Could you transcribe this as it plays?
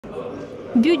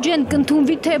Բյուջեն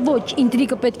կընդունվի թե ոչ,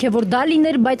 ինտրիգը պետք է որ դա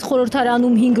լիներ, բայց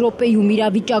խորհրդարանում 5 րոպեում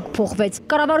իրավիճակ փոխվեց։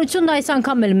 Կառավարությունն այս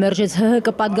անգամ էլ մերժեց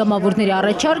ՀՀԿ պատգամավորների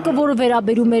առաջարկը, որը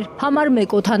վերաբերում էր համար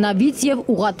 1 օդանավից եւ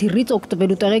ուղղաթիռից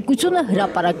օգտվելու տեղեկությունը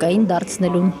հրապարակային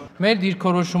դարձնելուն։ Մեր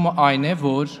դիրքորոշումը այն է,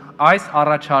 որ այս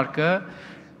առաջարկը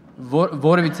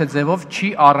որևիցե ձևով չի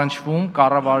առնչվում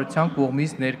կառավարության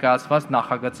կողմից ներկայացված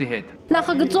նախագծի հետ։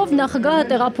 Նախագծով նախագահը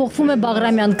տեղափոխվում է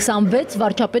Բաղրամյան 26,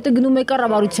 վարչապետը գնում է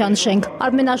կառավարության շենք։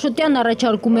 Արմեն Աշոտյանն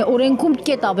առաջարկում է օրենքում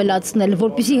կետ ավելացնել,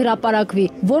 որպեսզի հրապարակվի,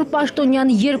 որ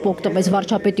պաշտոնյան երբ օգտվեց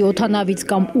վարչապետի օդանավից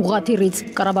կամ ուղղաթիռից։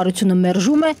 Կառավարությունը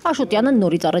մերժում է, Աշոտյանը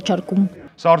նորից առաջարկում։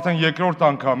 Սա արդեն երկրորդ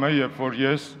անգամ է, երբ որ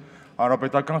ես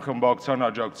հանրապետական խմբակցության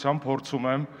աջակցությամբ փորձում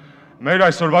եմ մեր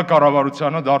այսօրվա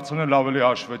կառավարությանը դարձնել ավելի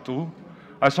հաշվետու,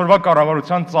 այսօրվա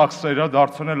կառավարության ծախսերը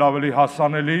դարձնել ավելի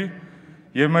հասանելի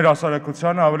եւ մեր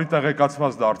հասարակությանը ավելի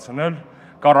տեղեկացված դարձնել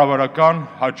կառավարական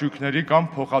հաճույքների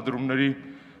կամ փոխադրումների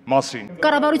մասին։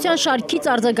 Կառավարության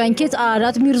շարքից արձագանքեց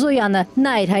Արարատ Միրզոյանը։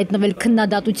 Նա էր հայտնվել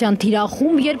քննադատության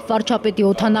թիրախում, երբ վարչապետի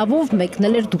օդանավով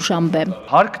մեկնել էր Դուշանբե։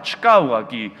 Հարկ չկա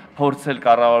ուղղակի փորձել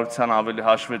կառավարության ավելի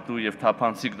հաշվետու եւ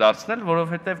թափանցիկ դարձնել,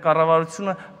 որովհետեւ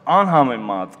կառավարությունը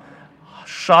անհամեմատ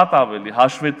շատ ավելի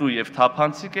հաշվետու եւ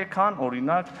թափանցիկ է, քան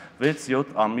օրինակ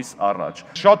 6-7 ամիս առաջ։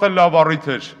 Շատ էլ լավ առիթ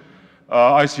էր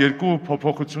այս երկու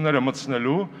փոփոխությունները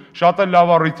մտցնելու, շատ էլ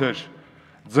լավ առիթ էր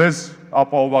ձեզ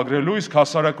ապահովագրելու, իսկ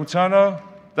հասարակությանը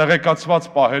տեղեկացված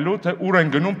պահելու, թե ուր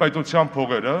են գնում պետության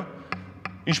փողերը,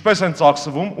 ինչպես են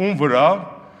ծախսվում, ում վրա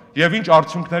եւ ինչ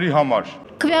արդյունքների համար։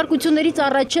 Քվեարկություններից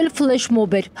առաջ էլ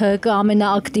ֆլեշմոբ էր։ ՀՀԿ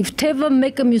ամենաակտիվ թևը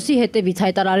մեկը մյուսի հետևից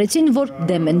հայտարարեցին, որ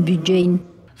դեմ են բյուջեին։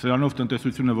 Սրանով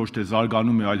տնտեսությունը ոչ թե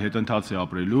զարգանում է, այլ հետընթաց է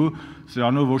ապրելու,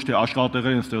 սրանով ոչ թե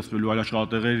աշխատատեղեր են ստեղծվելու, այլ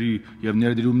աշխատատեղերի եւ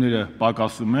ներդրումները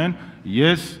պակասում են։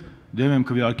 Ես դեմ եմ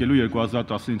քվեարկելու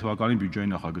 2019 թվականի բյուջեի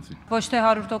նախագծին։ Ոչ թե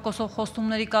 100%-ով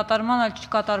խոստումների կատարման, այլ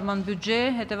չկատարման բյուջե,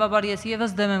 հետեւաբար ես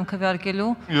եւս դեմ եմ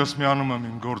քվեարկելու։ Ես միանում եմ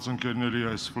իմ գործընկերների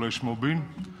այս ֆլեշմոբին,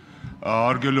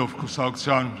 արգելով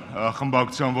կուսակցության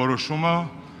խմբակցության որոշումը,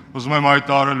 ուզում եմ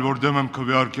հայտարարել, որ դեմ եմ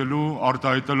քվեարկելու,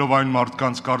 արտահայտելով այն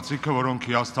մարդկանց կարծիքը, որոնք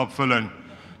հիասթափվել են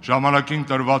ժամանակին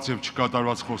տրված եւ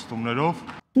չկատարված խոստումներով։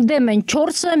 Դեմ են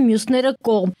 4-ը, մյուսները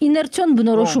կողմ։ Իներցիոն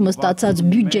բնորոշումը ստացած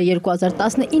բյուջե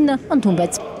 2019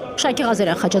 ընդունվեց։ Շակի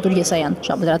Ղազարյան, Խաչատուր Եսայան,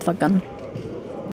 Շաբաթ լրատվական։